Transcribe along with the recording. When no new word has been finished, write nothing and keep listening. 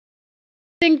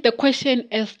Think the question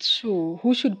as to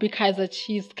who should be Kaizer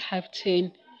Chiefs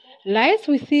captain lies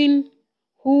within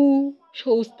who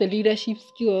shows the leadership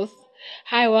skills.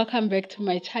 Hi, welcome back to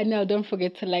my channel. Don't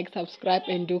forget to like, subscribe,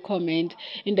 and do comment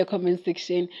in the comment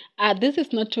section. This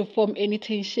is not to form any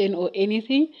tension or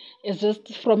anything. It's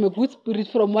just from a good spirit,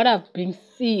 from what I've been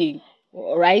seeing.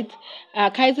 Right,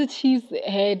 Kaizer Chiefs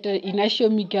had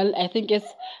Inacio Miguel, I think, as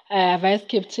vice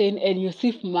captain, and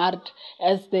Yusuf Maart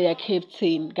as their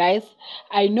captain. Guys,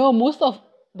 I know most of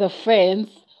the fans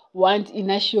want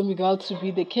Inacio Miguel to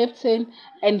be the captain,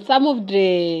 and some of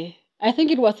I think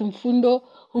it was Mfundo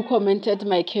who commented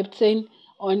my captain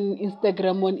on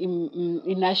Instagram on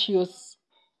Inacio's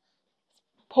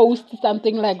post,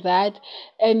 something like that.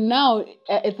 And now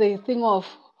it's a thing of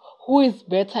who is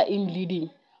better in leading.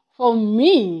 For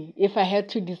me, if I had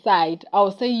to decide, I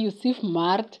would say Yusuf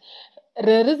Maart.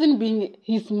 The reason being,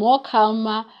 he's more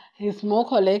calmer, he's more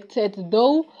collected.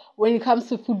 Though when it comes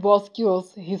to football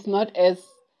skills, he's not as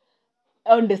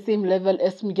on the same level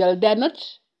as Miguel. They're not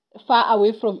far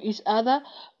away from each other,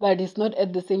 but it's not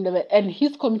at the same level. And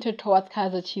he's committed towards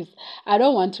Kaizer Chiefs. I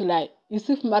don't want to lie.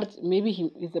 Yusuf Maart, maybe he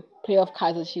is a player of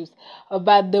Kaizer Chiefs.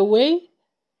 But the way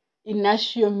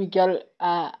Inacio Miguel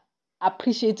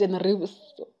appreciates and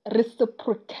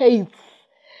reciprocates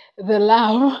the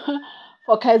love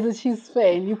for Kaizer Chiefs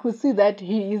fan, you could see that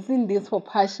he is in this for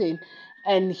passion,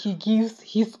 and he gives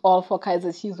his all for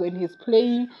Kaizer Chiefs when he's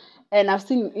playing. And I've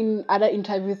seen in other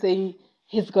interviews saying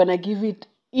he's gonna give it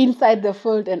inside the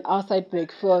field and outside the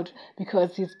field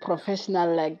because he's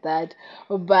professional like that.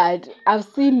 But I've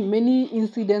seen many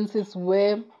incidences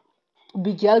where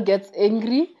Miguel gets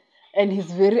angry and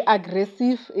he's very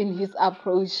aggressive in his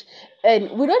approach. And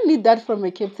we don't need that from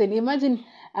a captain. Imagine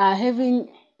having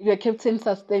your captain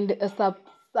suspended.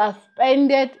 Guys,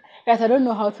 I don't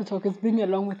know how to talk. It's been a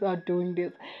long without doing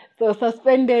this. So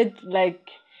suspended, like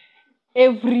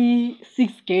every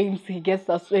 6 games he gets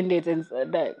suspended, and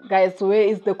guys, where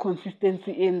is the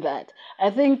consistency in that?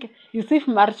 I think Yusuf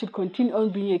Maart should continue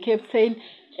on being a captain,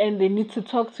 and they need to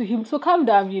talk to him to calm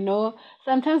down.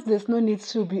 Sometimes there's no need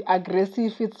to be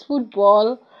aggressive. It's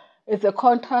football, it's a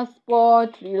contact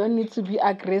sport. You don't need to be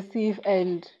aggressive.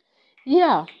 And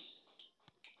yeah,